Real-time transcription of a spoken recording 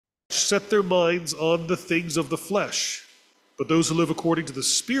set their minds on the things of the flesh, but those who live according to the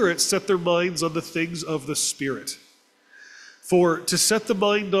Spirit set their minds on the things of the Spirit. For to set the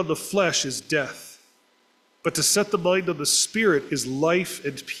mind on the flesh is death, but to set the mind on the Spirit is life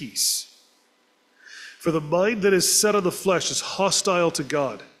and peace. For the mind that is set on the flesh is hostile to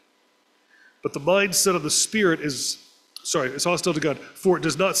God, but the mind set on the Spirit is hostile to God, for it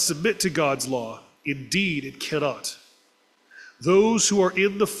does not submit to God's law. Indeed, it cannot. Those who are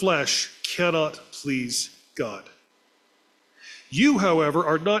in the flesh cannot please God. You, however,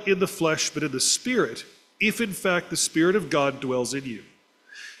 are not in the flesh, but in the Spirit, if in fact the Spirit of God dwells in you.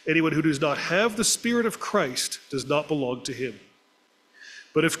 Anyone who does not have the Spirit of Christ does not belong to him.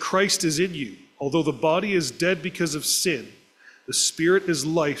 But if Christ is in you, although the body is dead because of sin, the Spirit is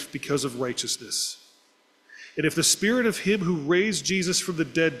life because of righteousness. And if the Spirit of him who raised Jesus from the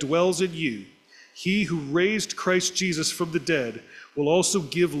dead dwells in you, he who raised Christ Jesus from the dead will also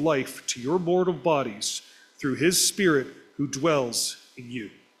give life to your mortal bodies through his Spirit who dwells in you.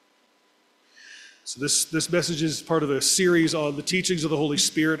 So this message is part of a series on the teachings of the Holy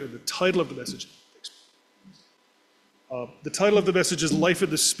Spirit, and the title of the message is Life in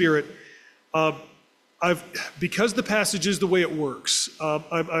the Spirit. Because the passage is the way it works,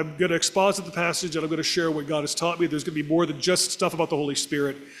 I'm going to exposit the passage and I'm going to share what God has taught me. There's going to be more than just stuff about the Holy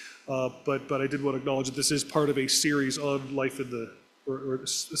Spirit, but I did want to acknowledge that this is part of a series on life in the, or a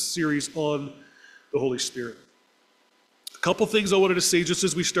series on the Holy Spirit. A couple things I wanted to say just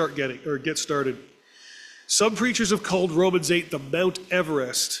as we get started. Some preachers have called Romans 8 the Mount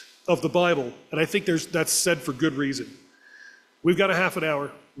Everest of the Bible, and I think that's said for good reason. We've got a half an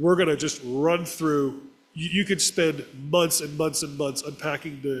hour. We're going to just run through. You could spend months and months and months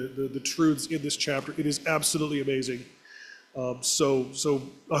unpacking the truths in this chapter. It is absolutely amazing. So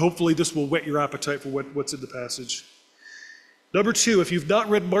hopefully this will whet your appetite for what's in the passage. Number two, if you've not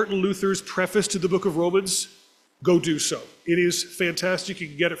read Martin Luther's preface to the book of Romans, go do so. It is fantastic. You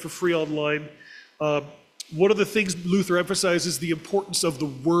can get it for free online. One of the things Luther emphasizes the importance of the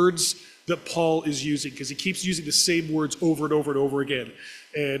words that Paul is using, because he keeps using the same words over and over and over again.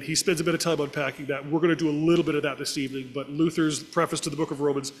 And he spends a bit of time unpacking that. We're going to do a little bit of that this evening, but Luther's preface to the book of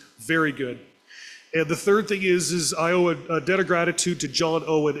Romans, very good. And the third thing is I owe a debt of gratitude to John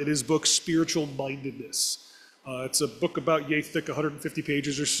Owen in his book, Spiritual Mindedness. It's a book about yay thick, 150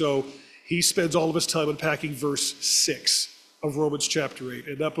 pages or so. He spends all of his time unpacking verse 6 of Romans chapter 8.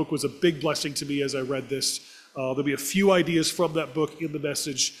 And that book was a big blessing to me as I read this. There'll be a few ideas from that book in the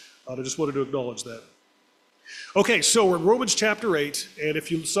message. I just wanted to acknowledge that. Okay, so we're in Romans chapter 8, and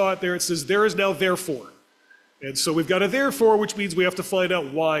if you saw it there, it says, there is now therefore. And so we've got a therefore, which means we have to find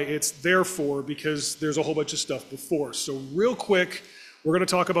out why it's therefore, because there's a whole bunch of stuff before. So real quick, we're going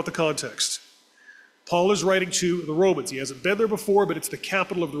to talk about the context. Paul is writing to the Romans. He hasn't been there before, but it's the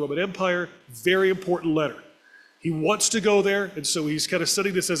capital of the Roman Empire. Very important letter. He wants to go there, and so he's kind of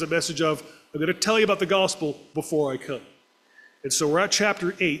sending this as a message of, I'm going to tell you about the gospel before I come. And so we're at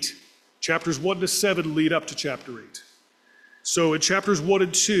chapter 8. Chapters 1 to 7 lead up to chapter 8. So in chapters 1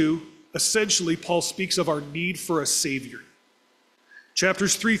 and 2, essentially, Paul speaks of our need for a Savior.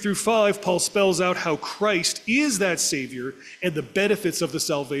 Chapters 3 through 5, Paul spells out how Christ is that Savior and the benefits of the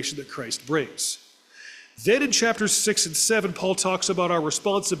salvation that Christ brings. Then in chapters 6 and 7, Paul talks about our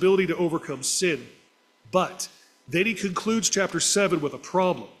responsibility to overcome sin. But then he concludes chapter 7 with a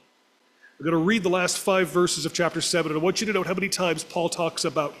problem. I'm going to read the last 5 verses of chapter 7, and I want you to note how many times Paul talks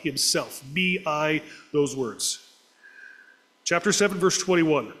about himself. Me, I, those words. Chapter 7, verse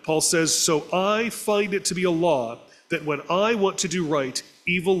 21, Paul says, so I find it to be a law that when I want to do right,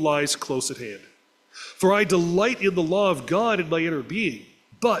 evil lies close at hand. For I delight in the law of God in my inner being,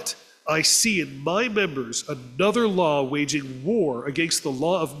 but I see in my members another law waging war against the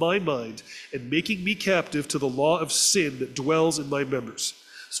law of my mind and making me captive to the law of sin that dwells in my members.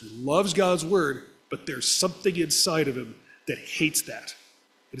 So he loves God's word, but there's something inside of him that hates that.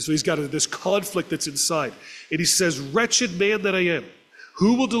 And so he's got this conflict that's inside. And he says, wretched man that I am,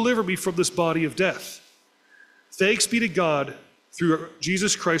 who will deliver me from this body of death? Thanks be to God through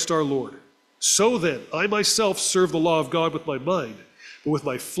Jesus Christ our Lord. So then, I myself serve the law of God with my mind, but with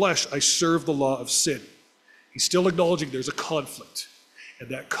my flesh I serve the law of sin. He's still acknowledging there's a conflict. And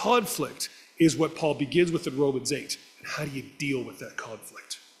that conflict is what Paul begins with in Romans 8. And how do you deal with that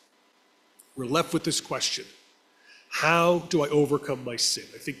conflict? We're left with this question. How do I overcome my sin?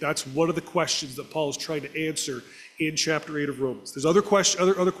 I think that's one of the questions that Paul is trying to answer in chapter 8 of Romans. There's other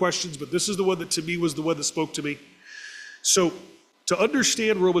questions, but this is the one that to me was the one that spoke to me. So to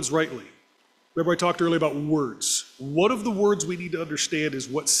understand Romans rightly, remember I talked earlier about words. One of the words we need to understand is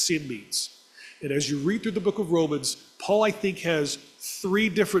what sin means. And as you read through the book of Romans, Paul, I think, has three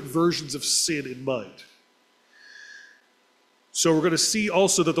different versions of sin in mind. So we're going to see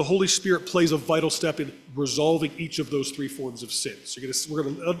also that the Holy Spirit plays a vital step in resolving each of those three forms of sin. So we're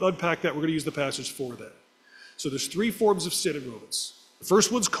going to unpack that. We're going to use the passage for that. So there's three forms of sin in Romans. The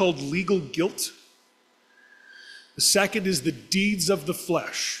first one's called legal guilt. The second is the deeds of the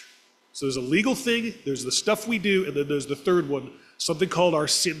flesh. So there's a legal thing, there's the stuff we do, and then there's the third one, something called our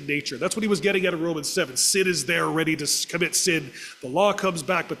sin nature. That's what he was getting at in Romans 7. Sin is there ready to commit sin. The law comes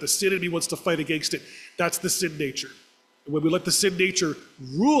back, but the sin in me wants to fight against it. That's the sin nature. And when we let the sin nature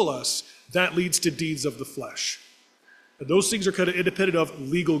rule us, that leads to deeds of the flesh. And those things are kind of independent of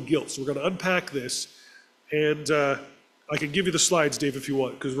legal guilt. So we're going to unpack this. And I can give you the slides, Dave, if you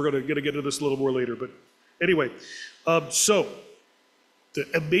want, because we're going to get into this a little more later. But anyway, so the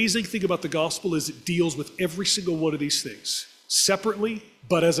amazing thing about the gospel is it deals with every single one of these things separately,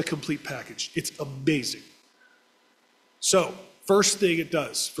 but as a complete package. It's amazing. So, first thing it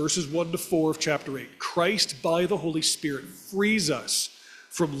does, verses 1 to 4 of chapter 8, Christ by the Holy Spirit frees us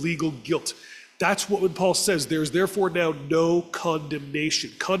from legal guilt. That's what when Paul says, there's therefore now no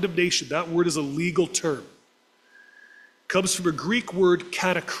condemnation. Condemnation, that word is a legal term. Comes from a Greek word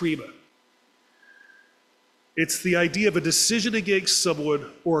katakrima. It's the idea of a decision against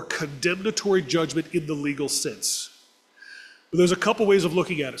someone or a condemnatory judgment in the legal sense. But there's a couple ways of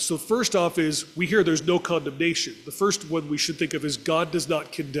looking at it. So first off is, we hear there's no condemnation. The first one we should think of is God does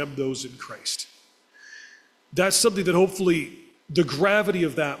not condemn those in Christ. That's something that hopefully the gravity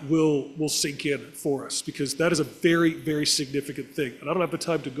of that will sink in for us, because that is a very, very significant thing. And I don't have the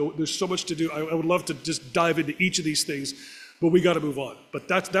time to go, there's so much to do. I would love to just dive into each of these things, but we got to move on. But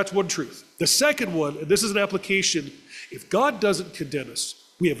that's one truth. The second one, and this is an application, if God doesn't condemn us,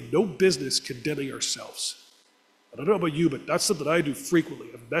 we have no business condemning ourselves. I don't know about you, but that's something I do frequently.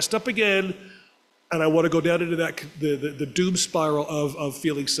 I've messed up again, and I want to go down into that the doom spiral of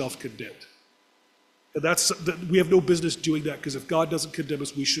feeling self-condemned. And we have no business doing that, because if God doesn't condemn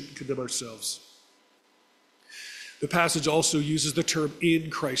us, we shouldn't condemn ourselves. The passage also uses the term in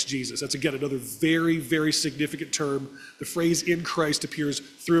Christ Jesus. That's, again, another very, very significant term. The phrase in Christ appears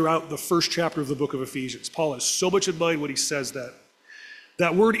throughout the first chapter of the book of Ephesians. Paul has so much in mind when he says that.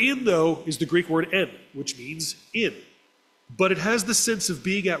 That word in, though, is the Greek word en, which means in. But it has the sense of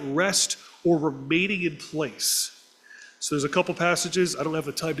being at rest or remaining in place. So there's a couple passages. I don't have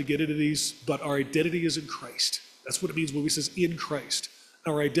the time to get into these, but our identity is in Christ. That's what it means when we says in Christ.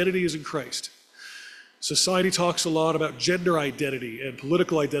 Our identity is in Christ. Society talks a lot about gender identity and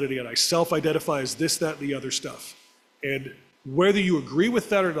political identity, and I self-identify as this, that, and the other stuff. And whether you agree with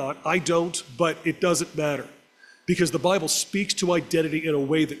that or not, I don't, but it doesn't matter. Because the Bible speaks to identity in a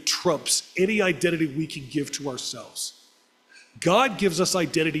way that trumps any identity we can give to ourselves. God gives us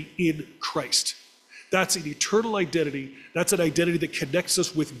identity in Christ. That's an eternal identity. That's an identity that connects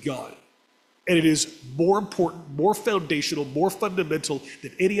us with God. And it is more important, more foundational, more fundamental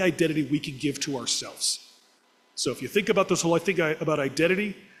than any identity we can give to ourselves. So if you think about this whole thing about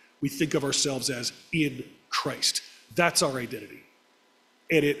identity, we think of ourselves as in Christ. That's our identity.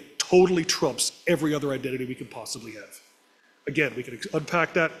 And it totally trumps every other identity we can possibly have. Again, we can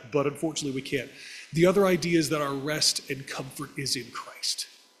unpack that, but unfortunately we can't. The other idea is that our rest and comfort is in Christ.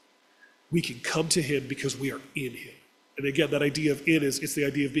 We can come to him because we are in him. And again, that idea of in it's the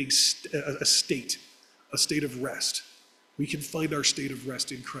idea of being a state of rest. We can find our state of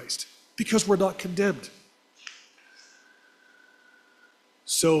rest in Christ because we're not condemned.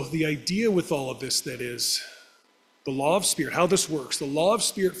 So the idea with all of this then is the law of Spirit, how this works. The law of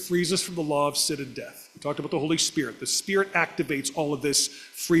Spirit frees us from the law of sin and death. We talked about the Holy Spirit. The Spirit activates all of this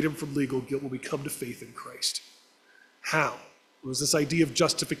freedom from legal guilt when we come to faith in Christ. How? Well, there's this idea of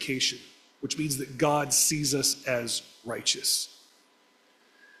justification, which means that God sees us as righteous.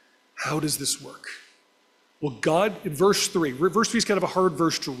 How does this work? Well, God, in verse 3 is kind of a hard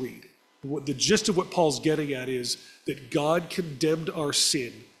verse to read. The gist of what Paul's getting at is that God condemned our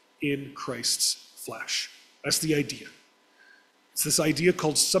sin in Christ's flesh. That's the idea. It's this idea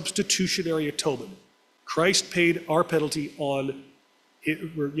called substitutionary atonement. Christ paid our penalty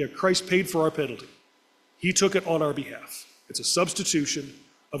Christ paid for our penalty. He took it on our behalf. It's a substitution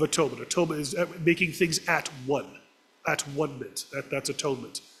of atonement. Atonement is making things at one meant. That's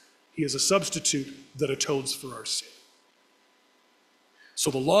atonement. He is a substitute that atones for our sin. So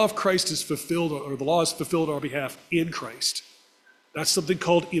the law of Christ is fulfilled, or the law is fulfilled on our behalf in Christ. That's something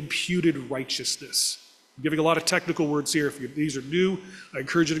called imputed righteousness. I'm giving a lot of technical words here. If these are new, I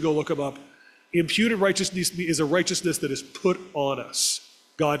encourage you to go look them up. Imputed righteousness is a righteousness that is put on us.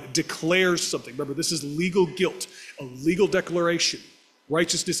 God declares something. Remember, this is legal guilt, a legal declaration.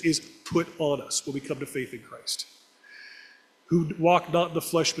 Righteousness is put on us when we come to faith in Christ. who walk not in the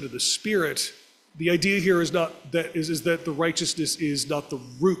flesh but in the Spirit. The idea here is not that is that the righteousness is not the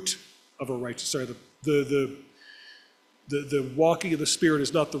root of a righteous. Sorry, the walking in the Spirit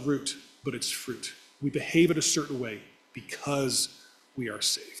is not the root, but it's fruit. We behave in a certain way because we are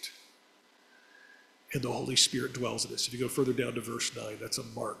saved. And the Holy Spirit dwells in us. If you go further down to verse 9, that's a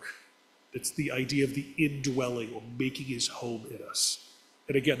mark. It's the idea of the indwelling or making his home in us.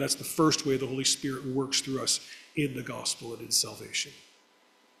 And again, that's the first way the Holy Spirit works through us in the gospel and in salvation.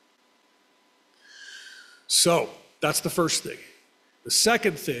 So that's the first thing. The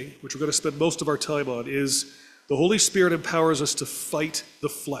second thing, which we're going to spend most of our time on, is the Holy Spirit empowers us to fight the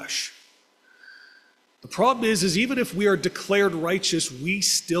flesh. The problem is even if we are declared righteous, we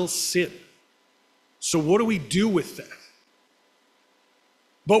still sin. So what do we do with that?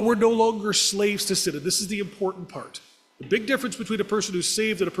 But we're no longer slaves to sin, and this is the important part. The big difference between a person who's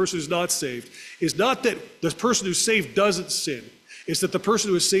saved and a person who's not saved is not that the person who's saved doesn't sin. It's that the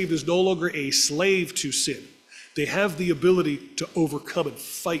person who is saved is no longer a slave to sin. They have the ability to overcome and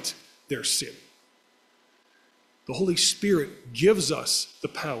fight their sin. The Holy Spirit gives us the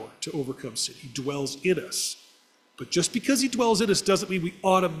power to overcome sin. He dwells in us. But just because he dwells in us doesn't mean we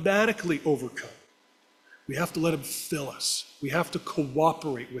automatically overcome. We have to let him fill us. We have to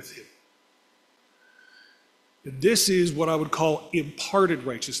cooperate with him. And this is what I would call imparted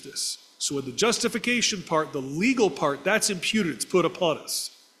righteousness. So in the justification part, the legal part, that's imputed, it's put upon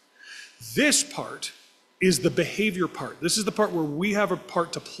us. This part is the behavior part. This is the part where we have a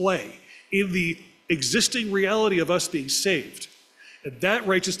part to play in the existing reality of us being saved. And that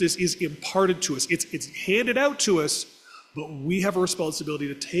righteousness is imparted to us. It's handed out to us, but we have a responsibility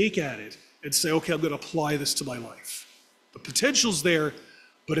to take at it and say, okay, I'm going to apply this to my life. The potential's there,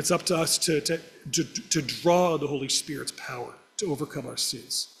 but it's up to us to draw on the Holy Spirit's power to overcome our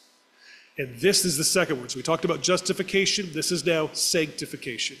sins. And this is the second word. So we talked about justification. This is now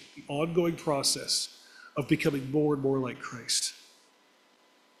sanctification, the ongoing process of becoming more and more like Christ.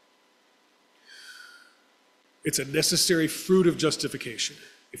 It's a necessary fruit of justification.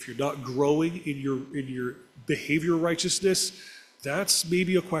 If you're not growing in your behavior righteousness, that's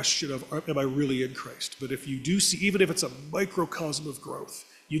maybe a question of, am I really in Christ? But if you do see, even if it's a microcosm of growth,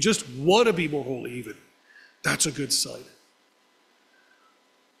 you just want to be more holy even, that's a good sign.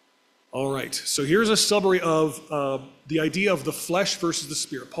 All right, so here's a summary of the idea of the flesh versus the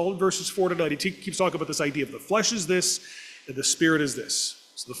Spirit. Paul in verses 4 to 9, he keeps talking about this idea of the flesh is this, and the Spirit is this.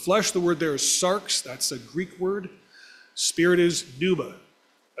 So the flesh, the word there is sarx, that's a Greek word. Spirit is pneuma.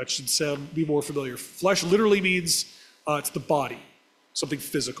 That should be more familiar. Flesh literally means it's the body, something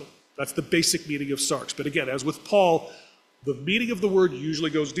physical. That's the basic meaning of sarx. But again, as with Paul, the meaning of the word usually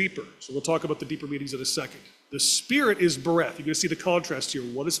goes deeper. So we'll talk about the deeper meanings in a second. The Spirit is bereth. You're going to see the contrast here.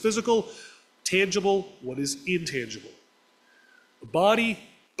 One is physical, tangible, one is intangible. The body,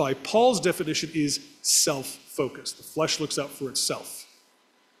 by Paul's definition, is self-focused. The flesh looks out for itself.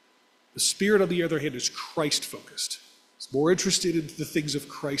 The Spirit, on the other hand, is Christ-focused. It's more interested in the things of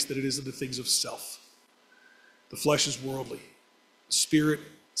Christ than it is in the things of self. The flesh is worldly. The Spirit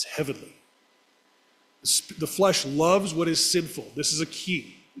is heavenly. The flesh loves what is sinful. This is a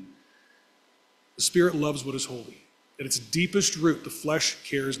key. The Spirit loves what is holy. At its deepest root, the flesh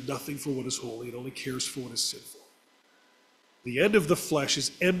cares nothing for what is holy. It only cares for what is sinful. The end of the flesh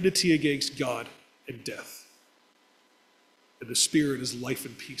is enmity against God and death. And the Spirit is life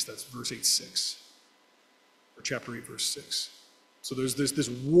and peace. That's verse 8:6. Or chapter 8, verse 6. So there's this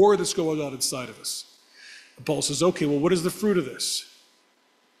war that's going on inside of us. And Paul says, okay, well, what is the fruit of this?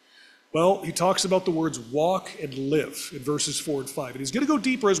 Well, he talks about the words walk and live in verses 4 and 5. And he's going to go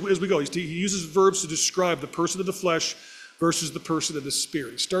deeper as we go. He uses verbs to describe the person in the flesh versus the person in the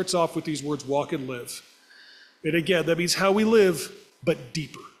Spirit. He starts off with these words, walk and live. And again, that means how we live, but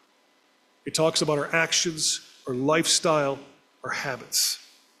deeper. It talks about our actions, our lifestyle, our habits.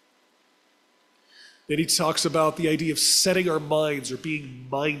 Then he talks about the idea of setting our minds or being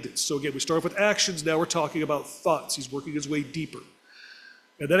minded. So again, we start off with actions. Now we're talking about thoughts. He's working his way deeper.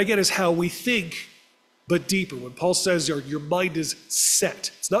 And then again is how we think, but deeper. When Paul says your mind is set,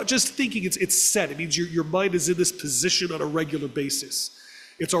 it's not just thinking, it's set. It means your mind is in this position on a regular basis.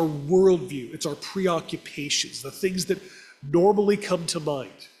 It's our worldview. It's our preoccupations, the things that normally come to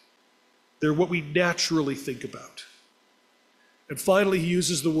mind. They're what we naturally think about. And finally, he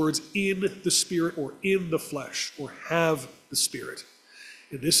uses the words in the Spirit or in the flesh or have the Spirit.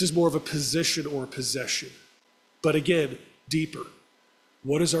 And this is more of a position or a possession. But again, deeper.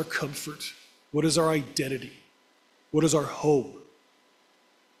 What is our comfort? What is our identity? What is our home?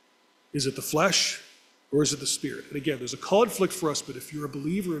 Is it the flesh or is it the Spirit? And again, there's a conflict for us, but if you're a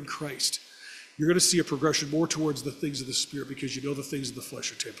believer in Christ, you're going to see a progression more towards the things of the Spirit, because you know the things of the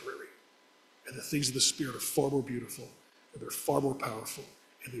flesh are temporary. And the things of the Spirit are far more beautiful, and they're far more powerful,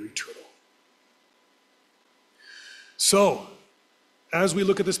 and they're eternal. So, as we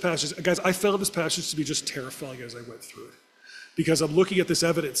look at this passage, guys, I found this passage to be just terrifying as I went through it. Because I'm looking at this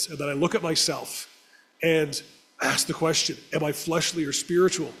evidence, and then I look at myself and ask the question, am I fleshly or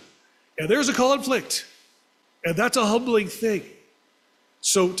spiritual? And there's a conflict. And that's a humbling thing.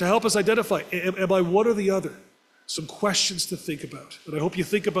 So to help us identify, am I one or the other? Some questions to think about. And I hope you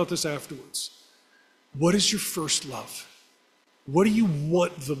think about this afterwards. What is your first love? What do you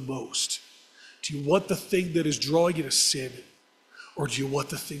want the most? Do you want the thing that is drawing you to sin? Or do you want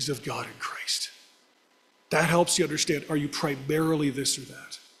the things of God in Christ? That helps you understand, are you primarily this or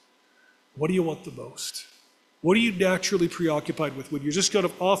that? What do you want the most? What are you naturally preoccupied with when you're just kind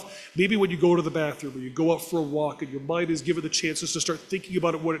of off, maybe when you go to the bathroom or you go out for a walk and your mind is given the chances to start thinking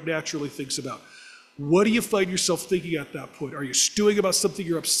about it, what it naturally thinks about? What do you find yourself thinking at that point? Are you stewing about something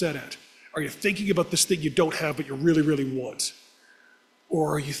you're upset at? Are you thinking about this thing you don't have but you really, really want?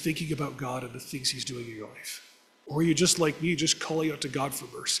 Or are you thinking about God and the things he's doing in your life? Or are you just like me, just calling out to God for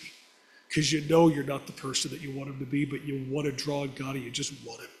mercy? Because you know you're not the person that you want him to be, but you want to draw on God and you just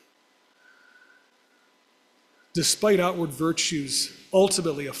want him. Despite outward virtues,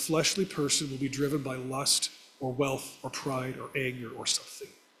 ultimately a fleshly person will be driven by lust or wealth or pride or anger or something.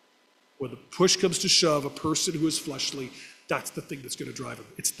 When the push comes to shove, a person who is fleshly, that's the thing that's going to drive them.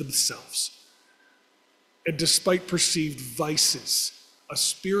 It's themselves. And despite perceived vices, a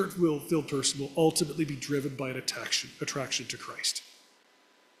spirit-filled person will ultimately be driven by an attraction to Christ.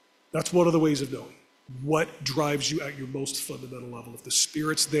 That's one of the ways of knowing what drives you at your most fundamental level. If the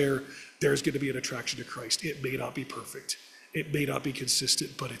Spirit's there, there's going to be an attraction to Christ. It may not be perfect. It may not be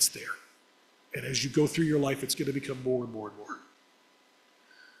consistent, but it's there. And as you go through your life, it's going to become more and more and more.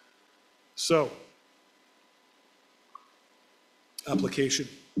 So, application.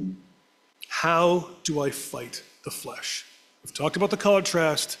 How do I fight the flesh? We've talked about the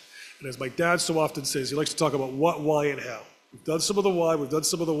contrast, and as my dad so often says, he likes to talk about what, why, and how. We've done some of the why, we've done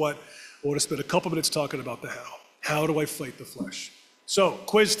some of the what. I want to spend a couple minutes talking about the how. How do I fight the flesh? So,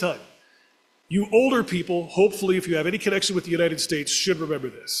 quiz time. You older people, hopefully, if you have any connection with the United States, should remember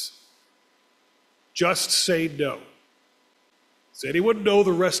this. Just say no. Does anyone know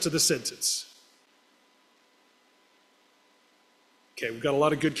the rest of the sentence? Okay, we've got a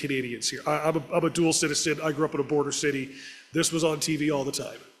lot of good Canadians here. I'm a dual citizen. I grew up in a border city. This was on TV all the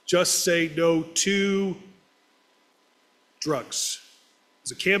time. Just say no to drugs. It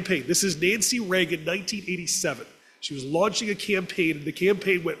was a campaign. This is Nancy Reagan, 1987. She was launching a campaign, and the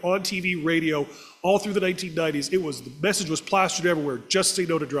campaign went on TV, radio, all through the 1990s. The message was plastered everywhere. Just say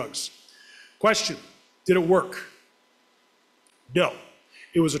no to drugs. Question, did it work? No.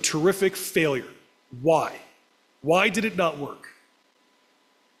 It was a terrific failure. Why? Why did it not work?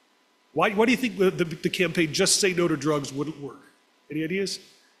 Why do you think the campaign, just say no to drugs, wouldn't work? Any ideas?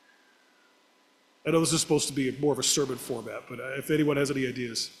 I know this is supposed to be more of a sermon format, but if anyone has any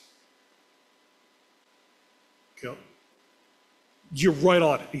ideas. Okay. You're right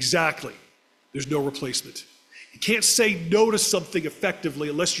on, exactly. There's no replacement. You can't say no to something effectively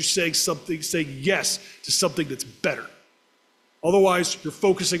unless you're saying yes to something that's better. Otherwise, you're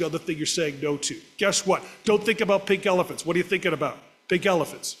focusing on the thing you're saying no to. Guess what? Don't think about pink elephants. What are you thinking about? Pink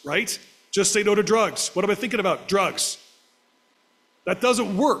elephants, right? Just say no to drugs. What am I thinking about? Drugs. That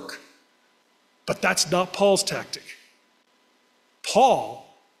doesn't work. But that's not Paul's tactic. Paul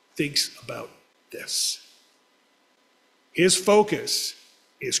thinks about this. His focus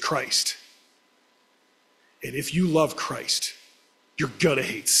is Christ. And if you love Christ, you're gonna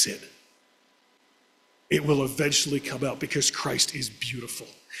hate sin. It will eventually come out because Christ is beautiful.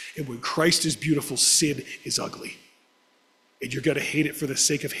 And when Christ is beautiful, sin is ugly. And you're gonna hate it for the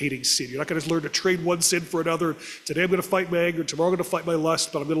sake of hating sin. You're not gonna learn to trade one sin for another. Today I'm gonna fight my anger, tomorrow I'm gonna fight my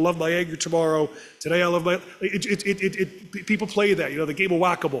lust, but I'm gonna love my anger tomorrow. Today I love my, people play that, the game of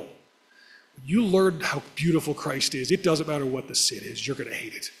whack-a-mole. You learn how beautiful Christ is. It doesn't matter what the sin is, you're gonna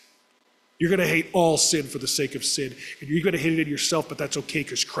hate it. You're gonna hate all sin for the sake of sin, and you're gonna hate it in yourself, but that's okay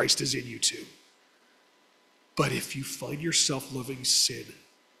because Christ is in you too. But if you find yourself loving sin,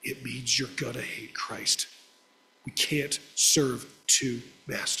 it means you're gonna hate Christ. We can't serve two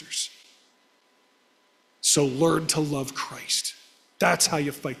masters. So learn to love Christ. That's how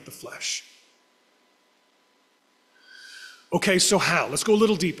you fight the flesh. Okay, so how? Let's go a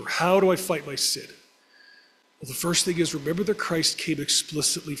little deeper. How do I fight my sin? Well, the first thing is remember that Christ came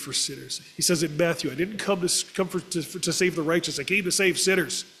explicitly for sinners. He says in Matthew, I didn't come to save the righteous. I came to save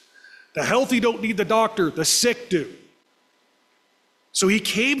sinners. The healthy don't need the doctor. The sick do. So he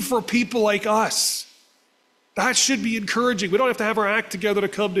came for people like us. That should be encouraging. We don't have to have our act together to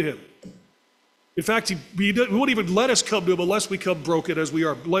come to him. In fact, he won't even let us come to him unless we come broken as we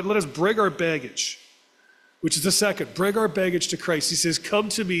are. Let us bring our baggage, which is the second. Bring our baggage to Christ. He says, come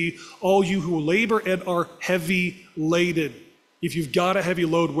to me, all you who labor and are heavy laden. If you've got a heavy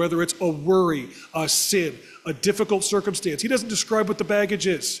load, whether it's a worry, a sin, a difficult circumstance. He doesn't describe what the baggage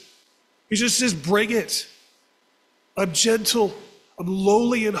is. He just says, bring it. I'm gentle. I'm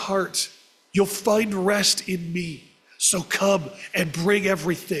lowly in heart. You'll find rest in me. So come and bring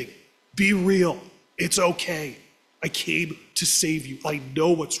everything. Be real. It's okay. I came to save you. I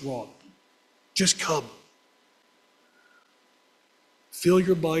know what's wrong. Just come. Fill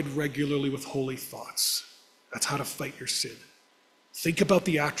your mind regularly with holy thoughts. That's how to fight your sin. Think about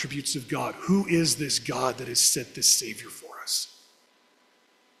the attributes of God. Who is this God that has sent this Savior for us?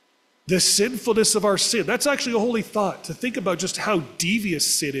 The sinfulness of our sin. That's actually a holy thought, to think about just how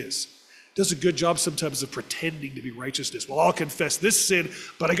devious sin is. It does a good job sometimes of pretending to be righteousness. Well, I'll confess this sin,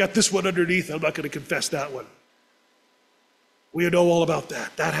 but I got this one underneath. I'm not going to confess that one. We know all about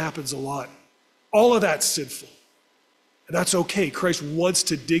that. That happens a lot. All of that's sinful. And that's okay. Christ wants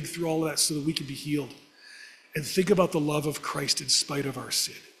to dig through all of that so that we can be healed. And think about the love of Christ in spite of our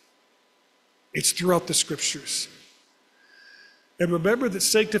sin. It's throughout the scriptures. And remember that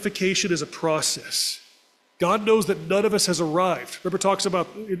sanctification is a process. God knows that none of us has arrived. Remember, it talks about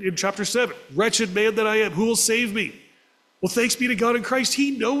in chapter 7, wretched man that I am, who will save me? Well, thanks be to God in Christ.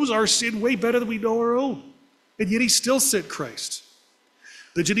 He knows our sin way better than we know our own. And yet he still sent Christ.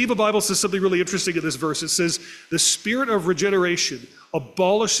 The Geneva Bible says something really interesting in this verse. It says, the spirit of regeneration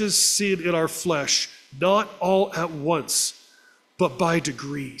abolishes sin in our flesh, not all at once, but by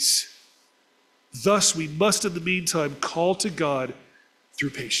degrees. Thus, we must in the meantime call to God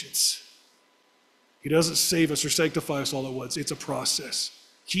through patience. He doesn't save us or sanctify us all at once. It's a process.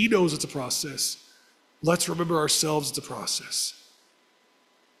 He knows it's a process. Let's remember ourselves it's a process.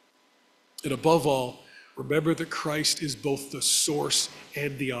 And above all, remember that Christ is both the source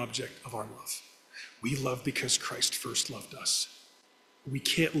and the object of our love. We love because Christ first loved us. We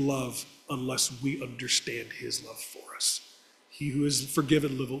can't love unless we understand his love for us. He who is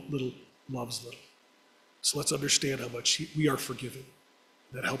forgiven little loves little. So let's understand how much we are forgiven.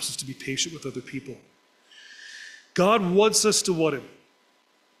 That helps us to be patient with other people. God wants us to want him.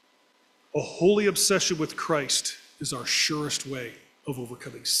 A holy obsession with Christ is our surest way of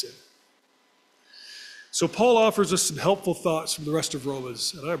overcoming sin. So Paul offers us some helpful thoughts from the rest of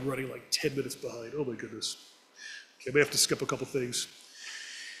Romans, and I'm running like 10 minutes behind. Oh my goodness. Okay, I may have to skip a couple things.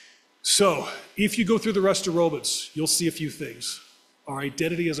 So, if you go through the rest of Romans, you'll see a few things. Our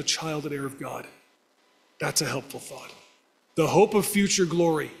identity as a child and heir of God. That's a helpful thought. The hope of future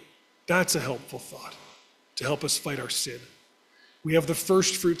glory. That's a helpful thought to help us fight our sin. We have the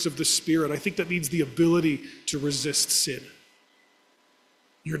first fruits of the Spirit. I think that means the ability to resist sin.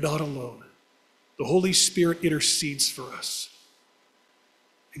 You're not alone. The Holy Spirit intercedes for us.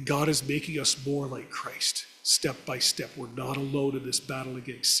 And God is making us more like Christ, step by step. We're not alone in this battle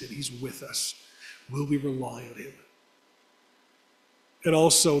against sin. He's with us. Will we rely on him? And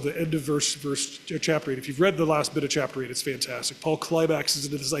also the end of chapter 8. If you've read the last bit of chapter 8, it's fantastic. Paul climaxes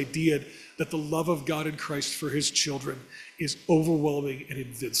into this idea that the love of God in Christ for his children is overwhelming and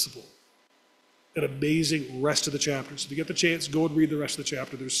invincible. An amazing rest of the chapter. So if you get the chance, go and read the rest of the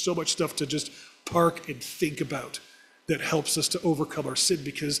chapter. There's so much stuff to just park and think about that helps us to overcome our sin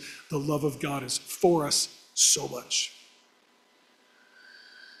because the love of God is for us so much.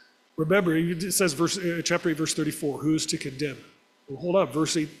 Remember, it says chapter 8, verse 34, who is to condemn? Well, hold on,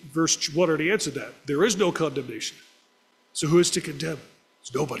 verse 1 already answered that. There is no condemnation. So who is to condemn?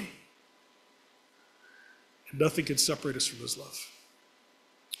 It's nobody. And nothing can separate us from his love.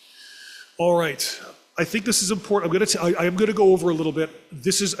 All right, I think this is important. I am going to go over a little bit.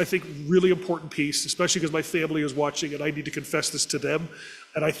 This is, I think, really important piece, especially because my family is watching and I need to confess this to them.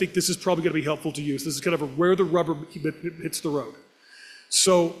 And I think this is probably going to be helpful to you. So this is kind of where the rubber hits the road.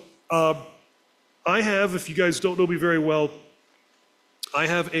 So I have, if you guys don't know me very well, I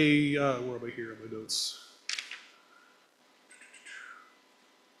have a, where am I here in my notes?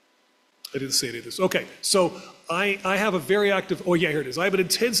 I didn't say any of this. Okay, so I have a very active, oh yeah, here it is. I have an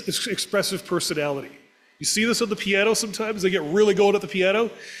intense expressive personality. You see this on the piano sometimes? I get really going at the piano.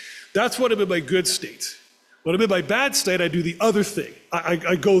 That's when I'm in my good state. When I'm in my bad state, I do the other thing.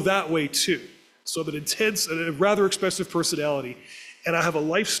 I go that way too. So I'm an intense and a rather expressive personality. And I have a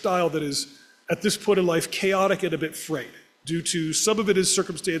lifestyle that is, at this point in life, chaotic and a bit frayed, due to some of it is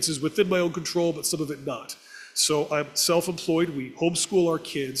circumstances within my own control, but some of it not. So I'm self-employed. We homeschool our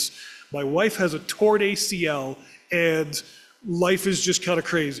kids. My wife has a torn ACL, and life is just kind of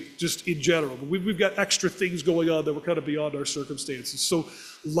crazy, just in general. We've got extra things going on that were kind of beyond our circumstances. So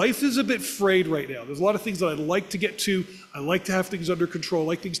life is a bit frayed right now. There's a lot of things that I'd like to get to. I like to have things under control. I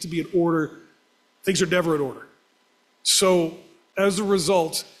like things to be in order. Things are never in order. So as a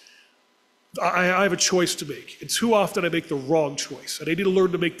result, I have a choice to make. And too often I make the wrong choice. And I need to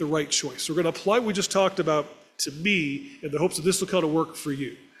learn to make the right choice. So we're going to apply what we just talked about to me in the hopes that this will kind of work for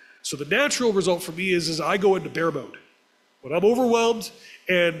you. So the natural result for me is I go into bear mode. When I'm overwhelmed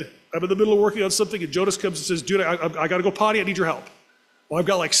and I'm in the middle of working on something and Jonas comes and says, dude, I got to go potty, I need your help. Well, I've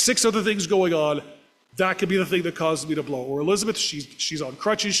got like 6 other things going on. That could be the thing that causes me to blow. Or Elizabeth, she's on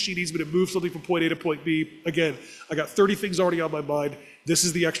crutches. She needs me to move something from point A to point B. Again, I got 30 things already on my mind. This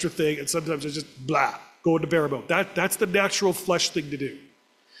is the extra thing. And sometimes I just go into bear mode. That's the natural flesh thing to do.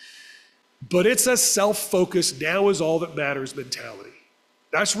 But it's a self-focused, now is all that matters mentality.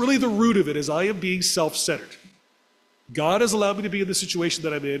 That's really the root of it, is I am being self-centered. God has allowed me to be in the situation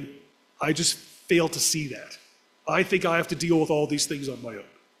that I'm in. I just fail to see that. I think I have to deal with all these things on my own.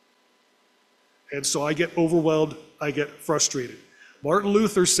 And so I get overwhelmed, I get frustrated. Martin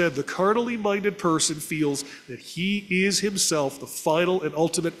Luther said, the carnally minded person feels that he is himself the final and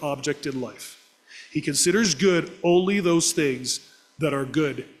ultimate object in life. He considers good only those things that are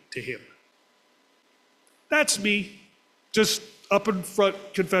good to him. That's me, just up in front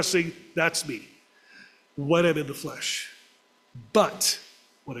confessing, that's me, when I'm in the flesh. But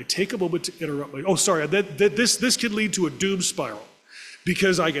when I take a moment to interrupt this can lead to a doom spiral,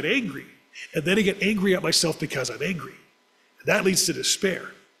 because I get angry, and then I get angry at myself because I'm angry. And that leads to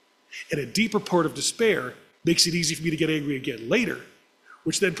despair. And a deeper part of despair makes it easy for me to get angry again later,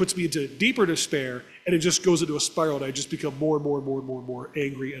 which then puts me into deeper despair, and it just goes into a spiral, and I just become more and more and more and more and more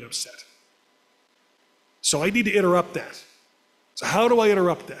angry and upset. So I need to interrupt that. So how do I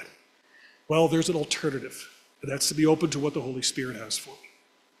interrupt that? Well, there's an alternative, and that's to be open to what the Holy Spirit has for me.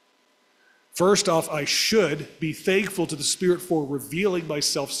 First off, I should be thankful to the Spirit for revealing my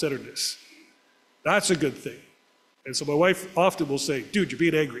self-centeredness. That's a good thing. And so my wife often will say, dude, you're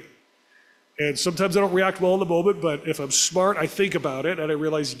being angry. And sometimes I don't react well in the moment, but if I'm smart, I think about it, and I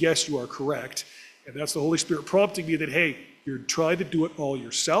realize, yes, you are correct. And that's the Holy Spirit prompting me that, hey, you're trying to do it all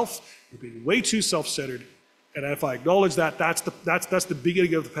yourself. You're being way too self-centered. And if I acknowledge that, that's the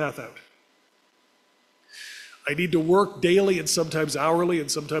beginning of the path out. I need to work daily and sometimes hourly and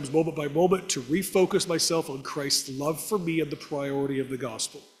sometimes moment by moment to refocus myself on Christ's love for me and the priority of the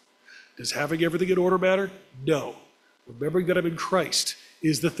gospel. Does having everything in order matter? No. Remembering that I'm in Christ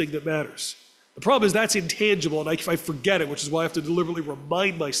is the thing that matters. The problem is that's intangible, and I forget it, which is why I have to deliberately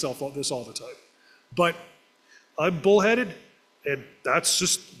remind myself of this all the time. But I'm bullheaded, and that's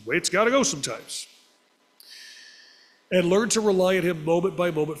just the way it's got to go sometimes. And learn to rely on him moment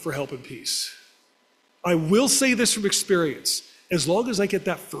by moment for help and peace. I will say this from experience. As long as I get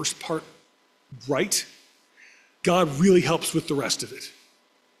that first part right, God really helps with the rest of it.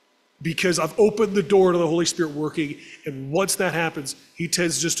 Because I've opened the door to the Holy Spirit working, and once that happens, he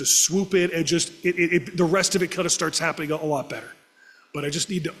tends just to swoop in and the rest of it kind of starts happening a lot better. But I just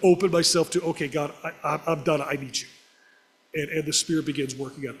need to open myself to, okay, God, I'm done, I need you. And the Spirit begins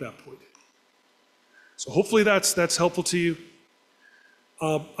working at that point. So hopefully that's helpful to you.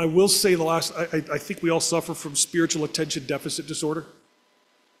 I will say I think we all suffer from spiritual attention deficit disorder.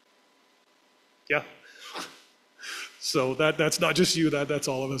 Yeah. So that's not just you, that's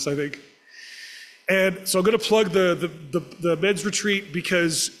all of us, I think. And so I'm going to plug the men's retreat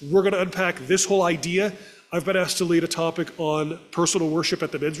because we're going to unpack this whole idea. I've been asked to lead a topic on personal worship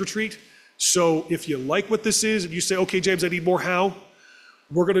at the men's retreat. So if you like what this is and you say, okay, James, I need more how,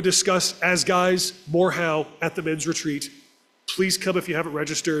 we're going to discuss as guys more how at the men's retreat. Please come if you haven't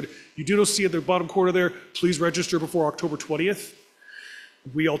registered. You do see in the bottom corner there, please register before October 20th.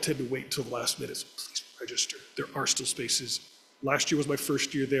 We all tend to wait until the last minute, so please register. There are still spaces. Last year was my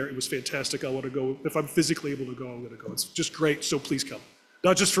first year there. It was fantastic. I want to go. If I'm physically able to go, I'm going to go. It's just great, so please come.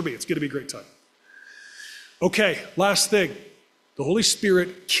 Not just for me, it's going to be a great time. Okay, last thing. The Holy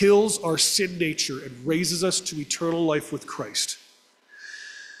Spirit kills our sin nature and raises us to eternal life with Christ.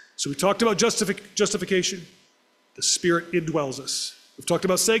 So we talked about justification. The Spirit indwells us. We've talked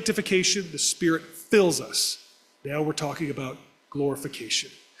about sanctification. The Spirit fills us. Now we're talking about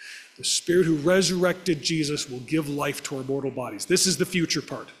glorification. The Spirit who resurrected Jesus will give life to our mortal bodies. This is the future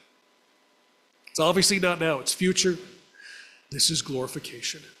part. It's obviously not now, it's future. This is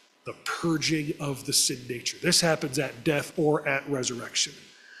glorification, the purging of the sin nature. This happens at death or at resurrection,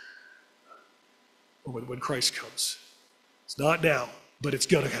 or when Christ comes. It's not now, but it's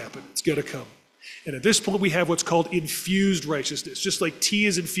going to happen. It's going to come. And at this point, we have what's called infused righteousness. Just like tea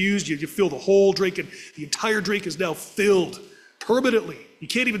is infused, you fill the whole drink, and the entire drink is now filled permanently. You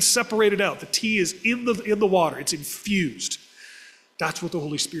can't even separate it out. The tea is in the water. It's infused. That's what the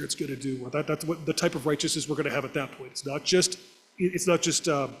Holy Spirit's going to do. That's what the type of righteousness we're going to have at that point. It's not just.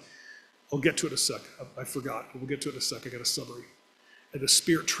 I'll get to it in a sec. I forgot. We'll get to it in a sec. I got a summary. And the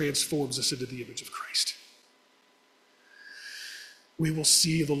Spirit transforms us into the image of Christ. We will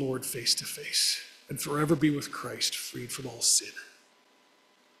see the Lord face to face and forever be with Christ, freed from all sin.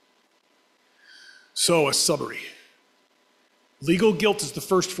 So, a summary. Legal guilt is the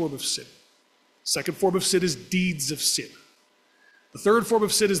first form of sin. Second form of sin is deeds of sin. The third form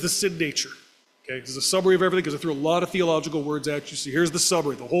of sin is the sin nature. Okay, this is a summary of everything because I threw a lot of theological words at you. So here's the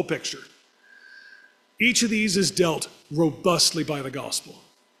summary, the whole picture. Each of these is dealt robustly by the gospel.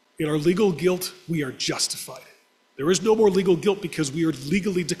 In our legal guilt, we are justified. There is no more legal guilt because we are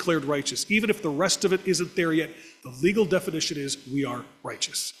legally declared righteous. Even if the rest of it isn't there yet, the legal definition is we are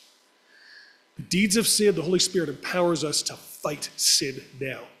righteous. The deeds of sin, the Holy Spirit empowers us to fight sin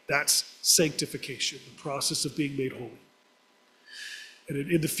now. That's sanctification, the process of being made holy. And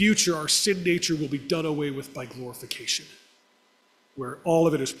in the future, our sin nature will be done away with by glorification, where all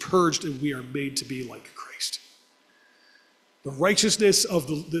of it is purged and we are made to be like Christ. The righteousness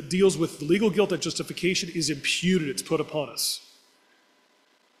that deals with the legal guilt and justification is imputed, it's put upon us.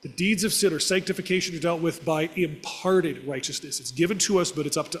 The deeds of sin or sanctification are dealt with by imparted righteousness. It's given to us, but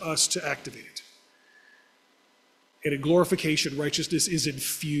it's up to us to activate it. And in glorification, righteousness is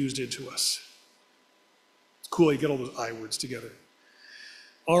infused into us. It's cool, you get all those I words together.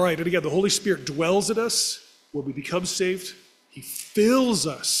 All right, and again, the Holy Spirit dwells in us when we become saved. He fills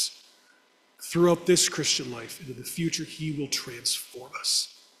us throughout this Christian life, and in the future, he will transform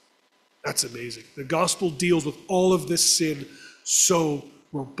us. That's amazing. The gospel deals with all of this sin so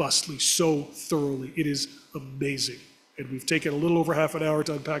robustly, so thoroughly. It is amazing. And we've taken a little over half an hour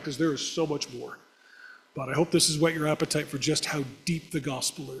to unpack this. There is so much more. But I hope this has whet your appetite for just how deep the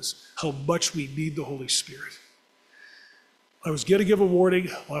gospel is, how much we need the Holy Spirit. I was going to give a warning.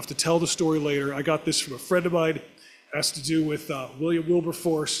 I'll have to tell the story later. I got this from a friend of mine. It has to do with William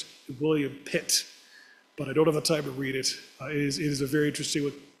Wilberforce and William Pitt, but I don't have the time to read it. It is a very interesting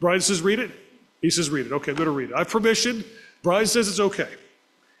one. Brian says read it? He says read it. Okay, I'm going to read it. I have permission. Brian says it's okay.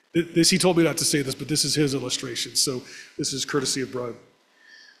 He told me not to say this, but this is his illustration, so this is courtesy of Brian.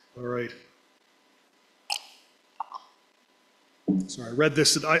 All right. Sorry, I read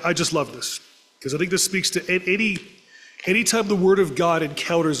this, and I just love this, because I think this speaks to anytime the Word of God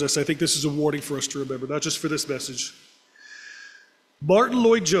encounters us. I think this is a warning for us to remember, not just for this message. Martin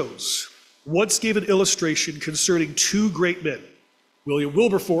Lloyd-Jones once gave an illustration concerning two great men, William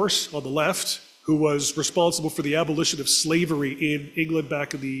Wilberforce on the left, who was responsible for the abolition of slavery in England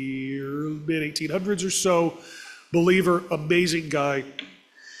back in the mid-1800s or so, believer, amazing guy,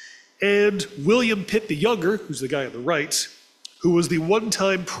 and William Pitt the Younger, who's the guy on the right, who was the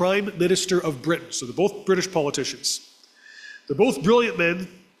one-time Prime Minister of Britain. So they're both British politicians. They're both brilliant men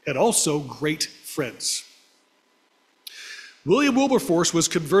and also great friends. William Wilberforce was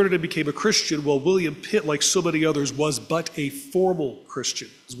converted and became a Christian, while William Pitt, like so many others, was but a formal Christian,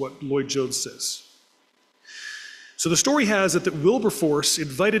 is what Lloyd-Jones says. So the story has it that Wilberforce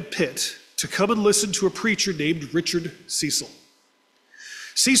invited Pitt to come and listen to a preacher named Richard Cecil.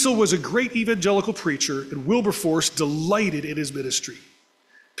 Cecil was a great evangelical preacher, and Wilberforce delighted in his ministry.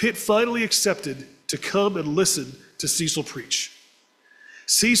 Pitt finally accepted to come and listen to Cecil preach.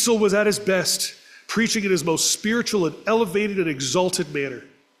 Cecil was at his best, preaching in his most spiritual and elevated and exalted manner.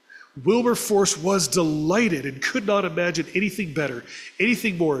 Wilberforce was delighted and could not imagine anything better,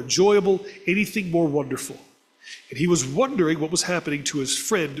 anything more enjoyable, anything more wonderful. And he was wondering what was happening to his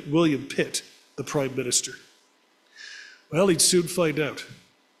friend, William Pitt, the Prime Minister. Well, he'd soon find out.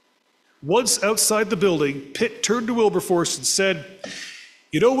 Once outside the building, Pitt turned to Wilberforce and said,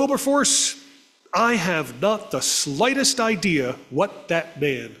 "You know, Wilberforce, I have not the slightest idea what that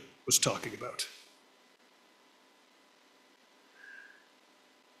man was talking about."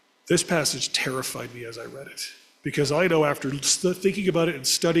 This passage terrified me as I read it, because I know after thinking about it and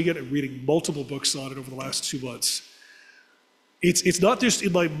studying it and reading multiple books on it over the last 2 months, it's not just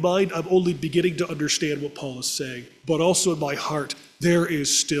in my mind I'm only beginning to understand what Paul is saying, but also in my heart, there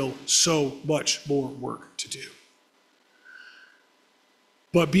is still so much more work to do.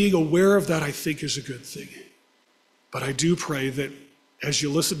 But being aware of that, I think, is a good thing. But I do pray that as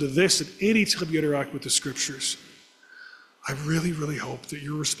you listen to this and any time you interact with the scriptures, I really, really hope that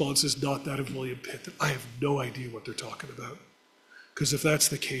your response is not that of William Pitt, that I have no idea what they're talking about. Because if that's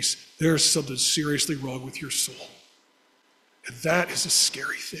the case, there's something seriously wrong with your soul. And that is a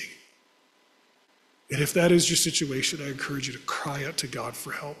scary thing. And if that is your situation, I encourage you to cry out to God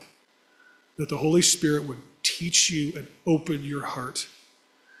for help, that the Holy Spirit would teach teach you and open your heart.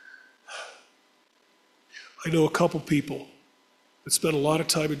 I know a couple people that spend a lot of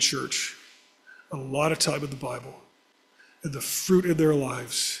time in church, a lot of time in the Bible, and the fruit in their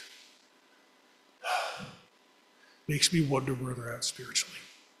lives makes me wonder where they're at spiritually.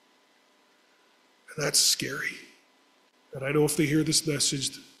 And that's scary. And I know if they hear this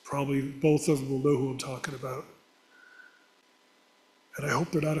message, probably both of them will know who I'm talking about. And I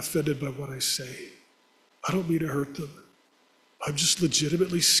hope they're not offended by what I say. I don't mean to hurt them. I'm just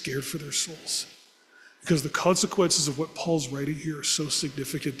legitimately scared for their souls. Because the consequences of what Paul's writing here are so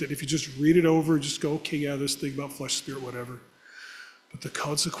significant that if you just read it over and just go, okay, yeah, this thing about flesh, spirit, whatever. But the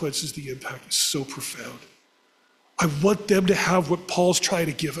consequences, the impact is so profound. I want them to have what Paul's trying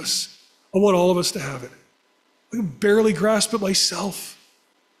to give us. I want all of us to have it. I can barely grasp it myself.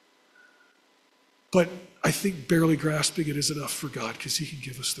 But I think barely grasping it is enough for God because he can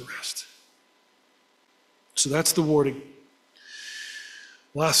give us the rest. So that's the warning.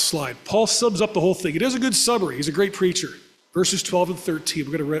 Last slide. Paul sums up the whole thing. It is a good summary. He's a great preacher. Verses 12 and 13.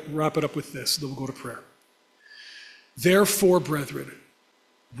 We're going to wrap it up with this, and then we'll go to prayer. Therefore, brethren,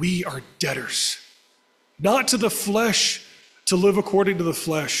 we are debtors, not to the flesh, to live according to the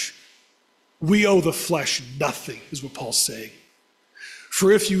flesh. We owe the flesh nothing, is what Paul's saying.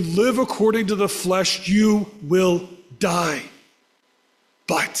 For if you live according to the flesh, you will die.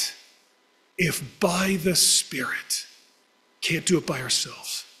 But if by the Spirit, can't do it by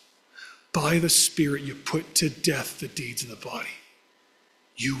ourselves, by the Spirit you put to death the deeds of the body,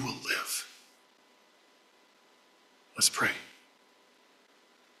 you will live. Let's pray.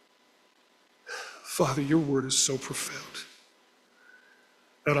 Father, your word is so profound.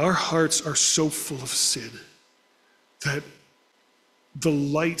 And our hearts are so full of sin that the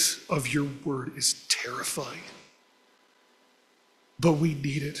light of your word is terrifying. But we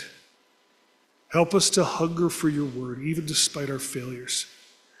need it. Help us to hunger for your word, even despite our failures.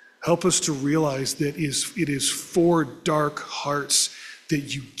 Help us to realize that it is for dark hearts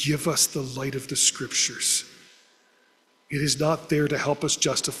that you give us the light of the scriptures. It is not there to help us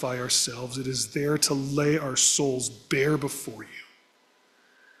justify ourselves. It is there to lay our souls bare before you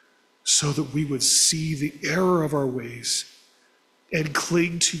so that we would see the error of our ways and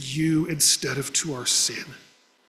cling to you instead of to our sin.